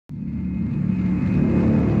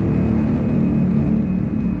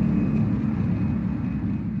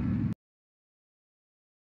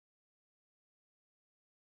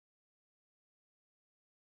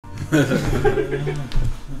Do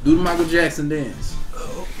the Michael Jackson dance.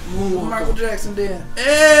 Michael Jackson dance.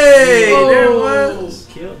 Hey, there it was.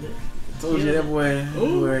 Killed it. Told you that boy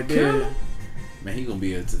right there. Man, he gonna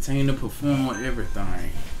be a entertainer, perform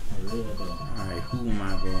everything. Alright, who am I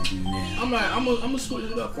gonna be now? I'm gonna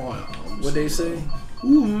switch it up on y'all. What they say?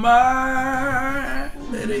 Who am I?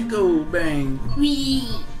 Let it go, bang.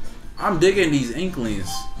 I'm digging these inklings.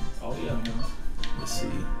 Oh yeah, man. Let's see.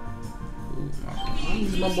 I'm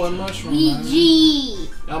using my boy Mushroom, man.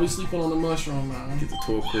 Y'all be sleeping on the Mushroom, man. Get the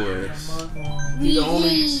turquoise. He's the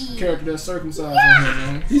only character that's circumcised on here,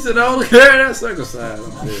 man. He said the only character that's circumcised.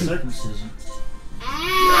 Circumcision.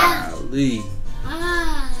 Golly.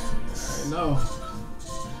 I know.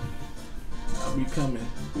 I'll be coming.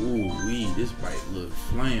 Ooh, this bite look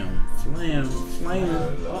flam. We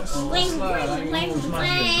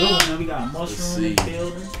got a mushroom in the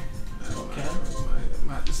building. Okay.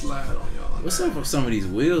 Might have to slide on y'all. What's up with some of these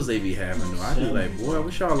wheels they be having though? I be like, boy,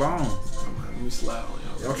 what y'all on? Let me slide on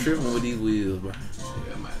y'all. Y'all tripping with these wheels, bro.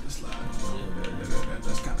 Yeah, I might have to slide on y'all.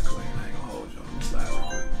 That's kind of clean. I ain't gonna hold y'all. Let me slide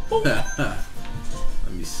real quick.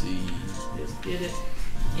 Let me see. Let's get it.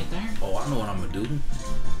 Get there. Oh, I know what I'm gonna do.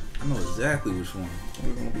 I know exactly which one.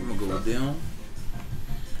 I'm gonna go with them.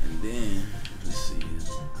 And then, let's see.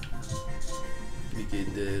 Let me get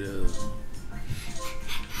that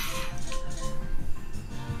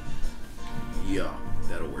yeah,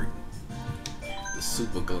 that'll work. The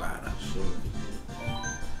super glider. Sure.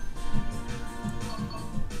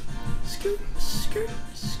 Skirt, skirt,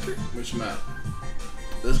 skirt. Which map?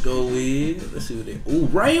 Let's go with, let's see what they, ooh,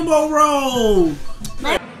 Rainbow Road!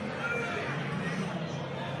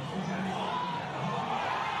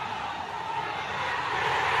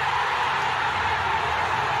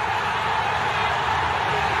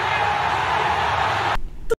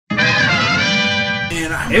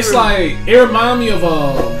 It's like, it reminds me of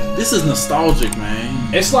this is nostalgic,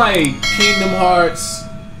 man. It's like Kingdom Hearts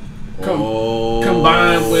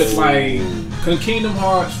combined with like Kingdom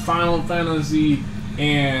Hearts, Final Fantasy,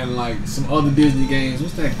 and like some other Disney games.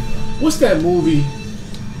 What's that movie?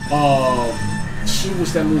 Shoot,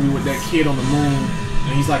 what's that movie with that kid on the moon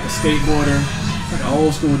and he's like a skateboarder? It's like an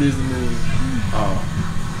old school Disney movie. I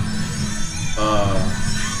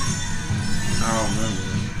don't remember.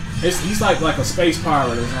 He's like a space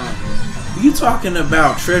pilot or something. You talking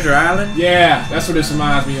about Treasure Island? Yeah, that's what this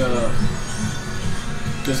reminds me of.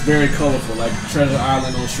 Just very colorful, like Treasure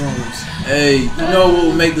Island on shrooms. Hey, you know what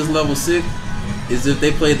would make this level sick? Is if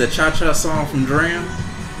they played the cha-cha song from Dram.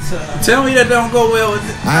 Tell me that don't go well with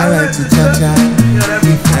it. I like to cha-cha. You know, that'd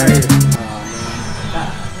be fire.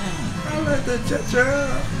 I like the cha-cha.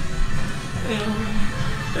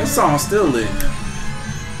 That song's still lit.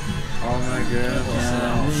 Oh my God.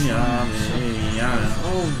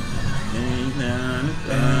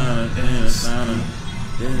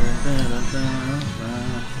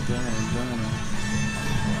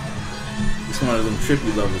 It's one of them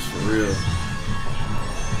trippy levels for real.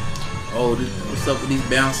 Oh, what's up with these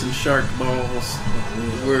bouncing shark balls?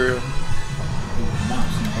 World.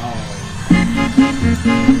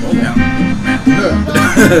 Oh, yeah.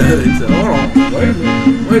 He said, hold on. Wait a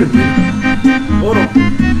minute. Wait a minute. Hold on.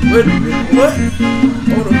 Wait a minute. What?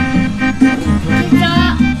 Hold on.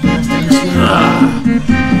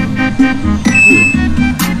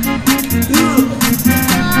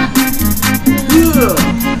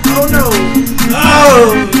 Oh no.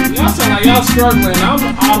 Oh. Y'all sound like y'all struggling. I'm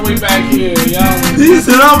all the way back here. Y'all. He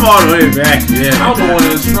said I'm all the way back. Yeah. I'm the one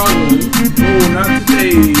that's struggling. Oh, not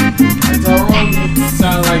today. Tyrone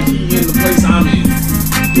sound like he in the place I'm in.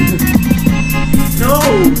 No.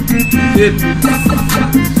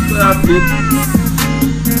 Stop it.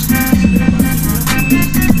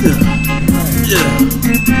 Yeah.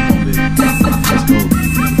 Let's go.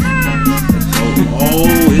 Oh,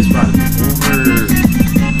 it's about to be over.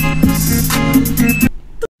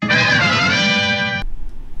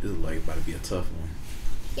 This is like about to be a tough one.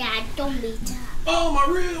 Yeah, don't be tough. Oh, my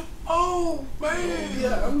rib. Oh, man.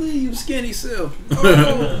 Yeah, I leave you skinny self.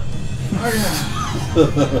 Oh,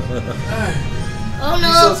 Oh no.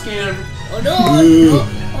 You so skinny. Oh no.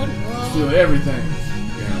 Oh no. feel everything.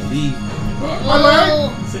 Yeah, leave.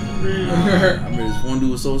 Oh. I mean, this one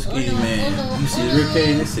dude was so skinny, man. You see his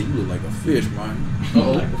ribcage, they say you look like a fish, man.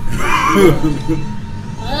 Uh-oh.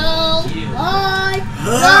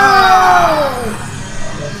 Oh.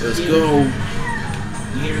 Let's go.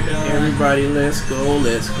 Everybody, let's go,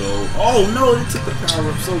 let's go. Oh no, they took the power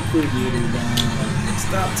up so quick.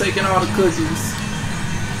 Stop taking all the cookies.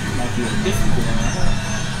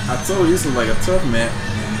 I told you this was like a tough map.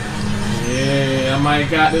 Yeah, I might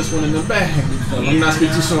got this one in the bag. Let me not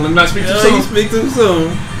speak too soon. Let me not speak too You soon. speak too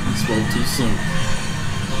soon. Spoke too soon.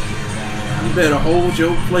 You better hold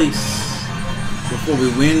your place before we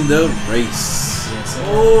win the race. Yes,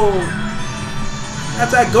 Oh,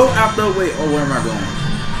 after I go out the way. Oh, where am I going?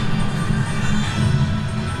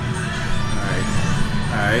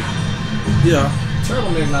 Alright. Yeah.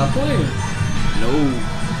 Turtleneck not playing. No.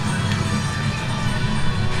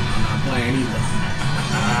 I'm not playing either.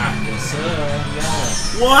 yes,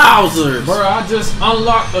 sir. Wowzers. Bro, I just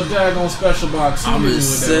unlocked the daggone special box. I'm in with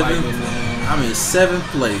that 7th. lightning, man. I'm in 7th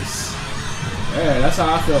place. Yeah, that's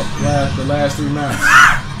how I felt the last 3 matches.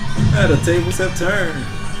 The tables have turned.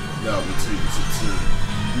 No, the tables have turned.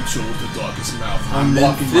 You chose the darkest mouth. I'm in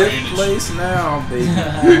 5th place now, baby.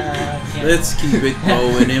 Let's keep it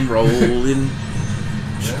going and rolling,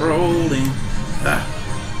 strolling.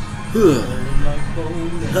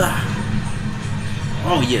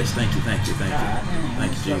 Oh yes, thank you,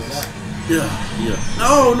 Jesus. Yeah.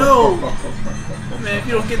 No. Man, if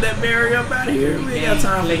you don't get that barrier up out of here, we ain't got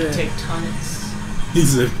time for that. Tectonics. He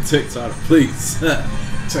said, tectonic, please.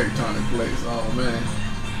 Tectonic plates. Oh man.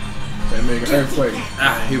 They make an earthquake.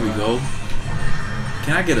 Here we go.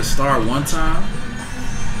 Can I get a star one time?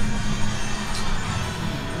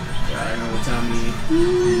 I know what time it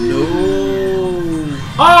is. No.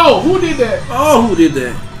 Oh, who did that? Oh, who did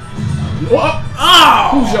that? What? Oh!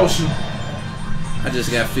 Who's Yoshi? I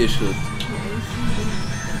just got fish hooked.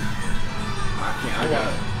 I got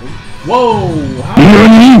it. Whoa!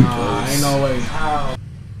 How? Ain't no way. How?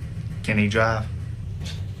 Can he drive?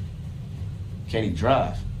 Can he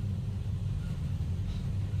drive?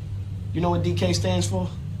 You know what DK stands for?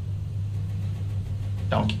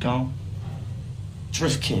 Donkey Kong?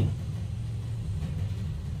 Drift King.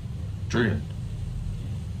 Drift.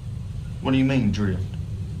 What do you mean, drift?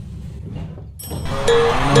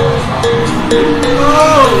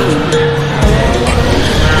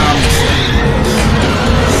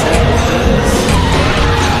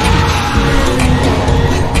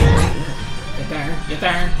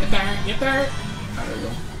 Get there. There you go.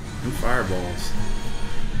 New fireballs.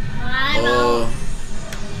 I know.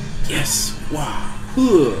 Yes. Wow.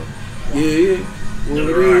 Yeah. What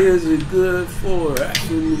is it good for?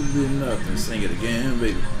 Absolutely nothing. Sing it again,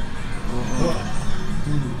 baby.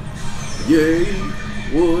 Yeah.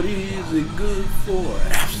 What is it good for?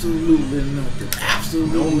 Absolutely nothing.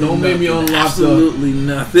 Absolutely Don't make me unlock absolutely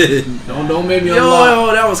nothing. Don't make me unlock.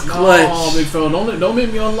 Yo, that was clutch. Oh, big fella. Don't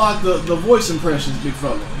make me unlock the voice impressions, big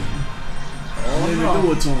fella. Don't let me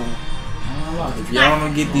do it to him. If y'all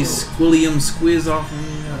don't get these squillium squiz off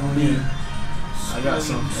of me, I got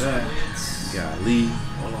something for that. golly.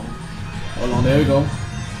 Hold on, there we go.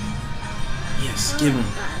 Yes, give him.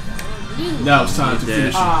 Now it's time to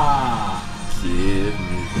finish it. Give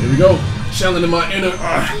me. Here we go. Channeling my inner.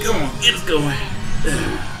 Come on, get us going.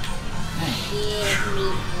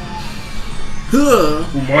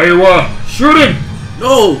 Umaiwa, shoot him!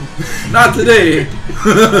 No, not today.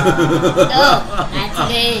 No, not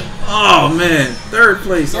today. Oh man, 3rd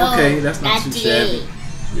place. No, Okay, that's not not too today.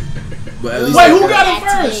 shabby. But at least Wait, I who got got it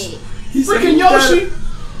Not first? today. He said Freaking who got Yoshi! it?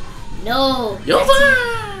 No. Yoshi!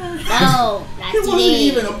 No, not He wasn't today.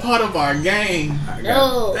 even a part of our game.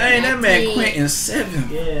 No. Dang, that not man today. Quentin 7th.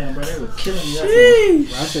 Yeah, bro, they were killing me.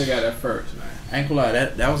 Sheesh. I should have got that first, man. I ain't gonna lie,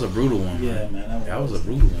 that was a brutal one. Yeah, man. That was a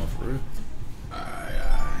brutal one for real.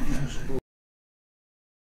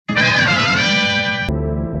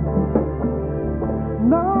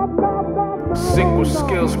 Single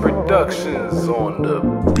Skills Productions on the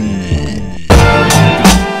beat.